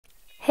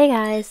Hey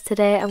guys,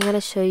 today I'm going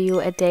to show you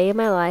a day in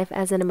my life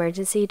as an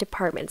emergency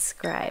department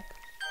scribe.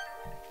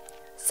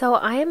 So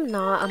I am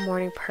not a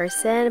morning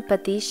person,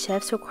 but these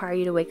shifts require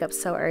you to wake up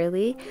so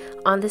early.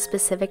 On this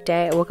specific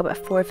day, I woke up at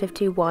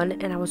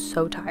 4:51 and I was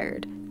so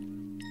tired.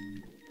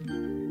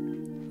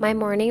 My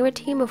morning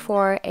routine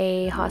before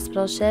a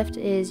hospital shift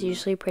is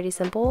usually pretty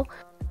simple.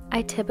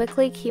 I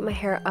typically keep my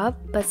hair up,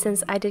 but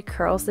since I did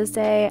curls this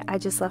day, I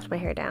just left my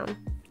hair down.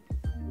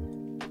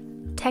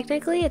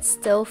 Technically it's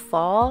still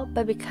fall,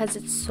 but because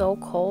it's so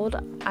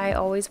cold, I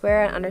always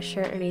wear an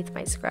undershirt underneath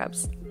my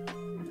scrubs.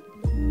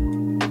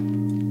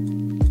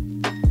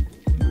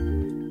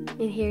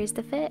 And here's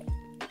the fit.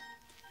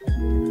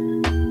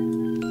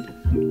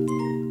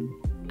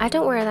 I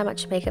don't wear that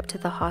much makeup to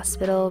the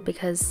hospital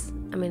because,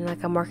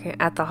 I'm working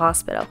at the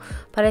hospital,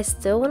 but I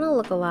still want to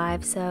look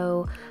alive,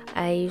 so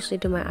I usually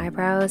do my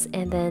eyebrows,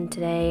 and then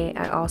today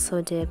I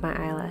also did my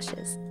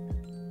eyelashes.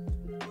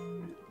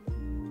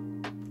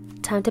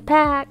 Time to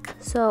pack.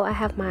 So I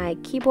have my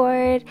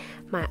keyboard,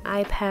 my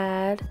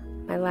iPad,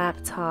 my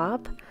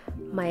laptop,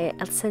 my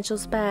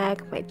essentials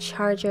bag, my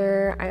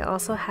charger. I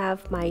also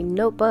have my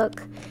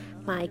notebook,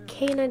 my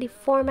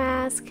K94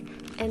 mask,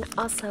 and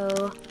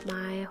also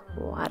my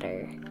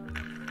water.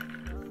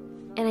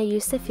 And I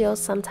used to feel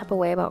some type of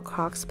way about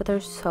Crocs, but they're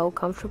so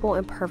comfortable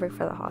and perfect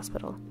for the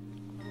hospital.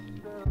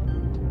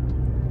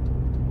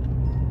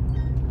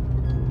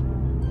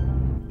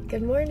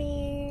 Good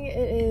morning.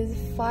 It is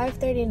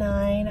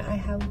 5:39. I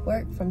have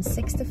work from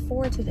 6 to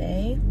 4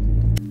 today.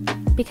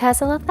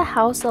 Because I left the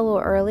house a little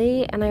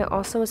early and I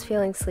also was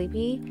feeling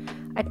sleepy,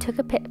 I took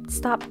a pit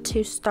stop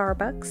to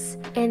Starbucks.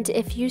 And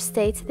if you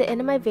stay to the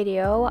end of my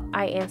video,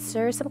 I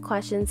answer some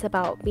questions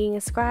about being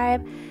a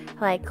scribe,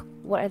 like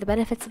what are the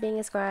benefits of being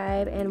a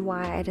scribe and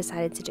why I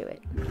decided to do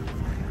it.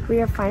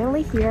 We are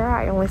finally here.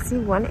 I only see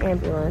one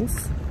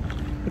ambulance,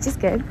 which is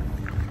good.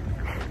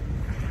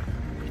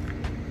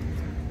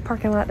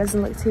 Parking lot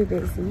doesn't look too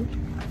busy.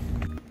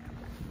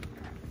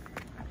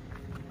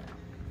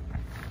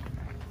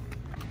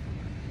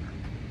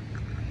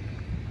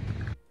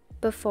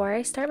 Before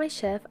I start my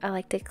shift, I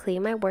like to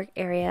clean my work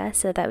area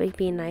so that we can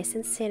be nice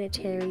and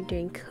sanitary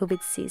during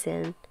COVID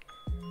season.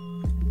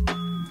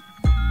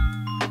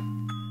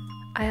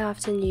 I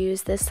often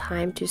use this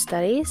time to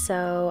study,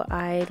 so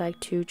I like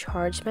to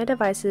charge my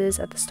devices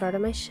at the start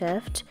of my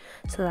shift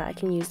so that I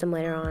can use them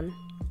later on.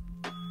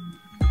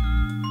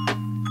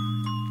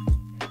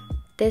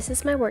 This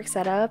is my work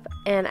setup,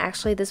 and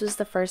actually this was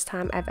the first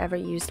time I've ever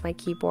used my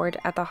keyboard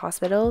at the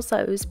hospital, so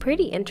it was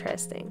pretty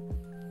interesting.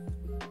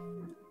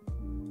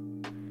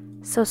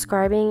 So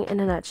scribing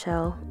in a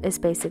nutshell is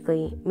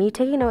basically me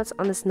taking notes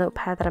on this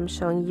notepad that I'm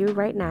showing you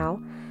right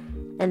now,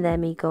 and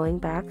then me going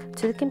back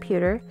to the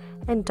computer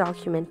and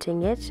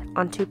documenting it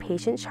onto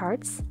patient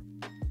charts.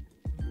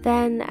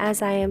 Then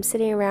as I am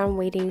sitting around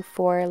waiting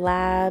for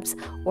labs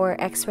or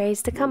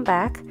x-rays to come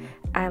back,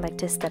 I like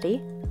to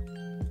study.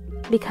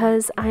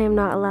 Because I am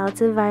not allowed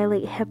to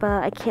violate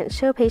HIPAA, I can't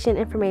show patient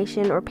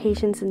information or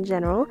patients in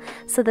general,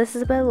 so this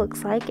is what it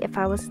looks like if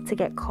I was to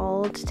get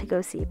called to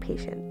go see a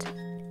patient.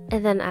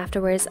 And then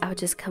afterwards, I would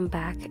just come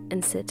back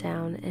and sit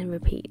down and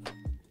repeat.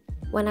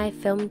 When I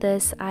filmed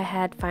this, I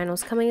had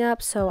finals coming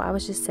up, so I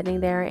was just sitting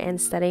there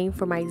and studying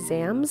for my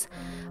exams.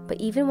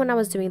 But even when I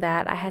was doing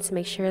that, I had to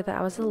make sure that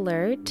I was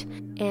alert,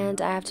 and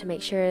I have to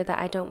make sure that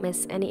I don't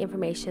miss any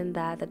information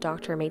that the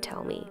doctor may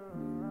tell me.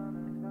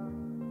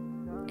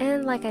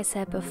 And like I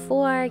said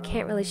before, I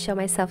can't really show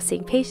myself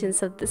seeing patients,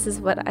 so this is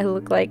what I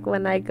look like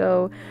when I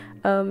go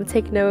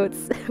take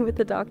notes with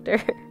the doctor.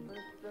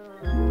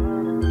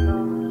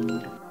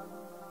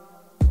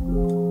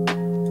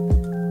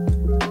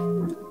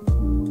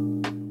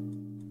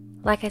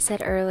 Like I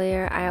said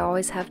earlier, I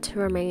always have to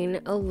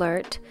remain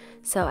alert,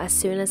 so as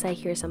soon as I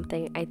hear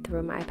something, I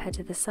throw my iPad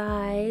to the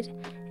side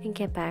and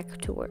get back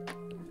to work.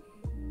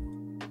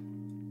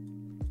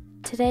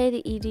 Today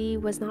the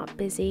ED was not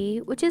busy,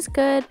 which is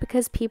good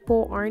because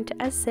people aren't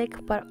as sick,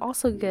 but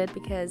also good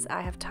because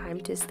I have time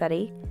to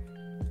study.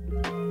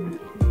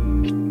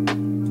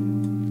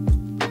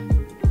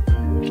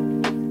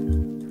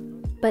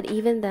 But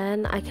even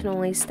then, I can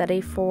only study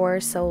for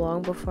so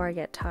long before I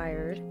get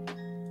tired.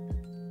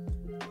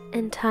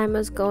 And time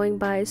was going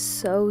by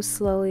so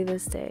slowly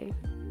this day.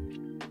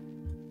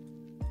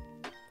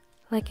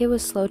 Like it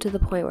was slow to the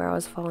point where I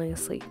was falling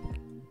asleep.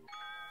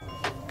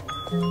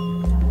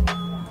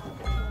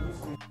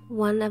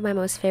 One of my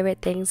most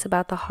favorite things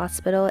about the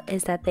hospital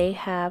is that they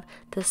have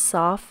the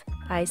soft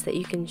ice that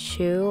you can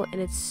chew, and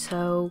it's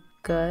so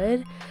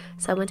good.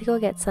 So I went to go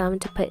get some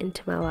to put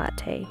into my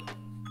latte.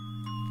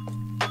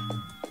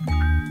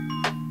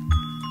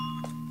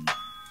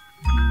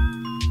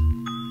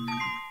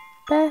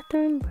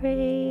 Bathroom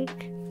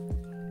break.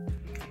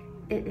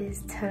 It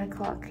is 10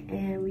 o'clock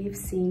and we've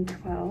seen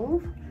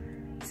 12.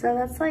 So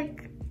that's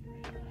like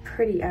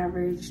pretty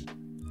average.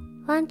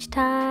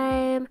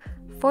 Lunchtime.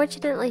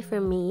 Fortunately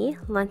for me,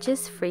 lunch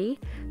is free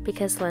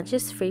because lunch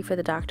is free for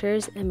the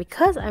doctors, and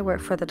because I work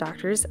for the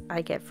doctors,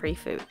 I get free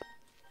food.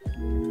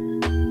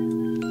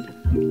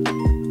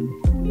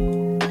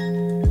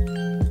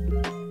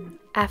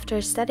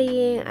 After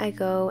studying, I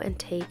go and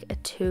take a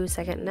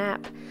 2-second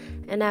nap,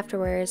 and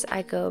afterwards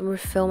I go and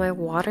refill my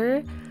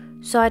water.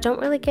 So I don't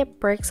really get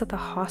breaks at the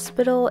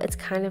hospital. It's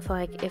kind of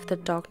like if the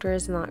doctor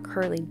is not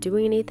currently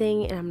doing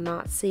anything and I'm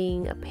not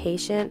seeing a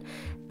patient,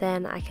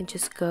 then I can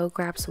just go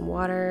grab some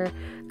water,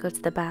 go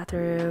to the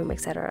bathroom,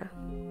 etc.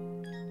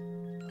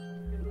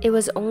 It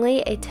was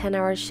only a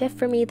 10-hour shift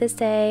for me this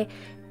day,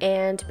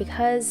 and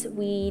because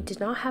we did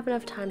not have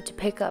enough time to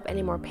pick up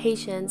any more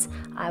patients,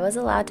 I was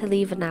allowed to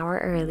leave an hour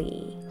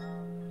early.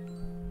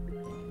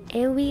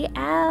 And we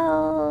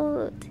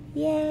out!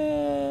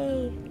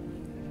 Yay!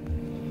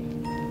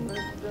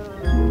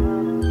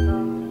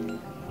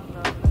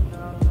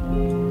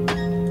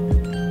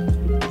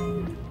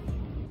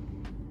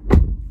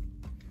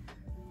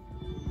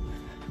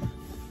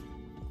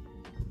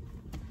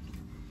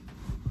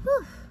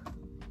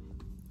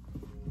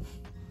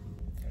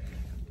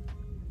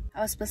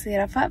 I was supposed to get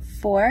off at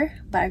 4,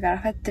 but I got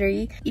off at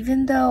 3.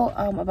 Even though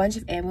a bunch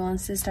of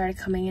ambulances started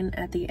coming in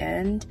at the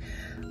end,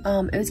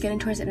 it was getting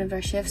towards the end of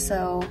our shift,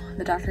 so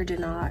the doctor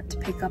did not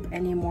pick up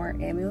any more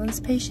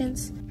ambulance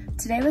patients.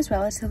 Today was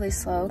relatively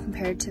slow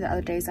compared to the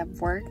other days I've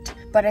worked,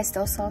 but I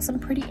still saw some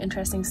pretty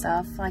interesting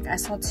stuff. Like I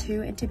saw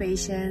 2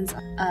 intubations,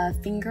 a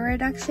finger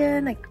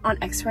reduction. Like on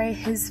x-ray,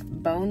 his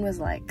bone was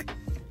like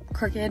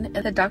crooked and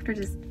the doctor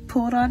just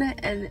pulled on it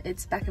and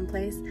it's back in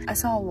place. I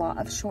saw a lot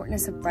of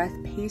shortness of breath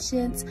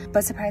patients,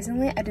 but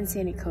surprisingly I didn't see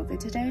any COVID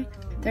today.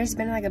 There's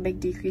been like a big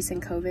decrease in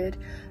COVID.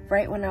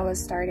 Right when I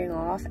was starting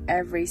off,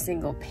 every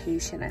single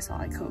patient I saw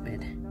had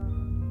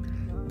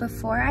COVID.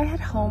 Before I head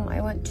home,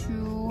 I went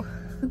to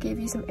give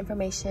you some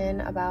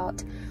information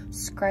about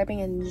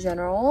scribing in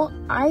general.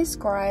 I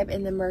scribe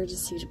in the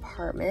emergency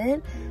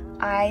department.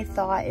 I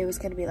thought it was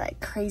gonna be like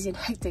crazy and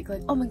hectic,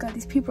 like oh my god,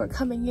 these people are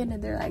coming in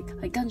and they're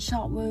like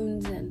gunshot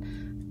wounds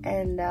and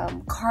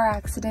car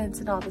accidents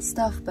and all this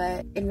stuff,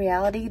 but in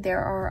reality there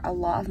are a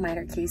lot of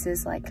minor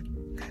cases like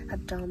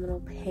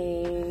abdominal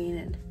pain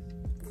and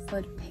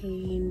foot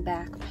pain,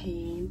 back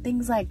pain,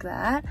 things like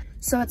that.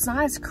 So it's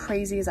not as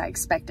crazy as I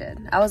expected.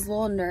 I was a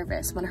little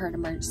nervous when I heard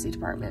emergency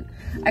department.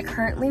 I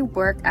currently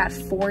work at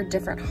 4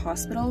 different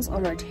hospitals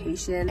on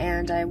rotation,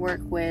 and I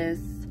work with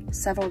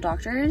several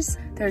doctors.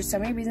 There's so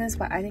many reasons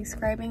why I think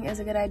scribing is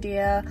a good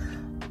idea.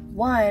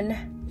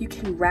 One, you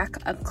can rack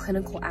up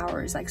clinical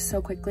hours like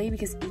so quickly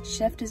because each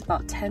shift is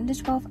about 10 to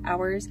 12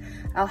 hours.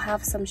 I'll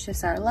have some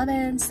shifts that are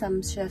 11,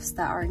 some shifts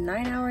that are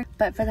 9 hours,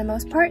 but for the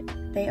most part,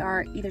 they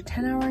are either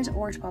 10 hours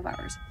or 12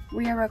 hours.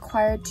 We are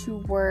required to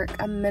work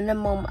a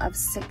minimum of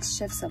 6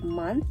 shifts a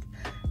month.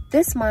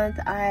 This month,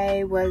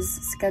 I was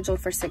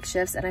scheduled for 6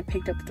 shifts and I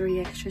picked up 3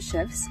 extra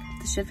shifts.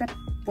 The shift that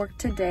worked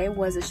today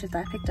was a shift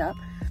I picked up.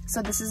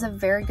 So this is a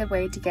very good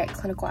way to get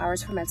clinical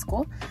hours for med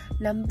school.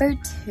 Number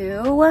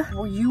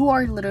 2, you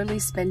are literally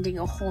spending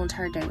a whole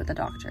entire day with a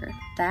doctor.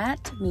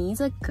 That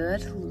means a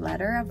good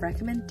letter of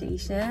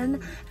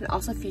recommendation and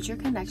also future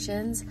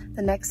connections.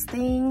 The next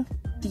thing,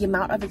 the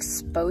amount of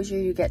exposure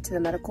you get to the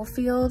medical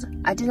field.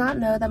 I did not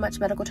know that much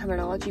medical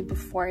terminology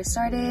before I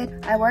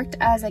started. I worked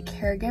as a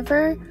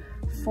caregiver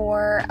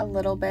for a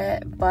little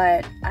bit,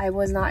 but I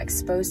was not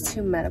exposed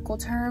to medical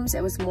terms.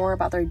 It was more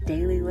about their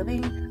daily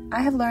living.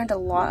 I have learned a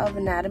lot of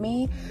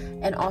anatomy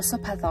and also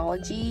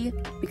pathology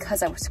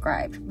because I was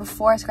scribed.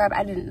 Before I scribed,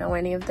 I didn't know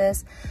any of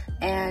this,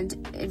 and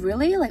it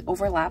really like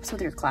overlaps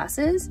with your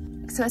classes.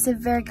 So it's a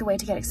very good way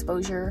to get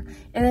exposure,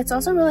 and it's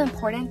also really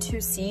important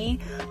to see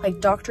like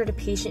doctor to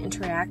patient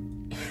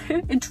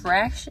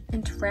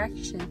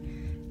interaction.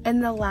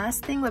 And the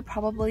last thing would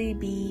probably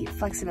be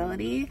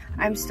flexibility.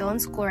 I'm still in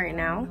school right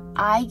now.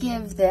 I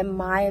give them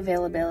my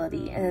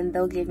availability and then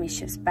they'll give me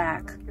shifts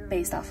back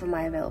based off of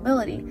my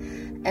availability.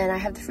 And I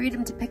have the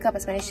freedom to pick up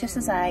as many shifts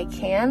as I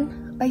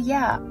can. But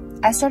yeah,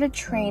 I started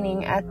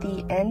training at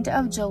the end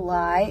of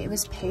July. It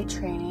was paid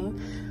training.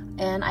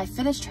 And I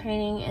finished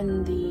training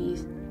in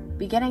the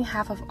beginning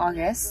half of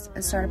August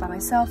and started by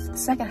myself the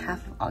second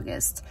half of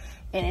August.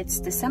 And it's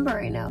December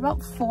right now,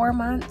 about 4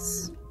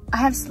 months. I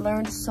have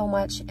learned so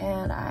much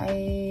and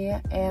I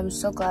am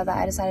so glad that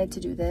I decided to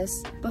do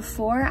this.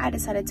 Before I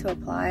decided to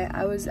apply,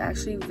 I was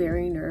actually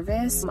very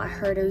nervous. I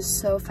heard it was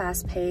so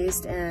fast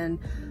paced and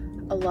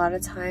a lot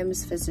of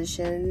times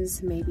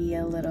physicians may be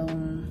a little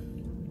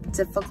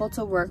difficult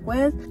to work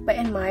with, but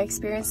in my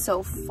experience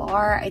so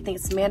far, I think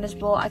it's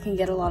manageable. I can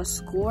get a lot of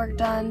schoolwork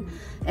done,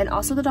 and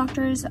also the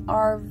doctors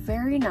are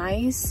very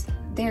nice.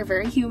 They're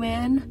very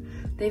human.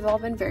 They've all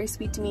been very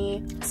sweet to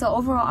me. So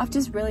overall, I've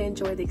just really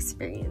enjoyed the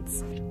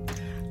experience.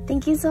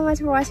 Thank you so much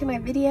for watching my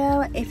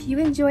video. If you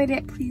enjoyed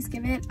it, please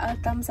give it a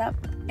thumbs up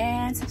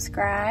and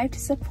subscribe to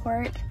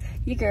support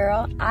your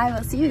girl. I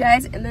will see you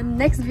guys in the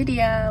next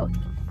video.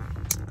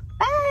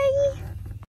 Bye!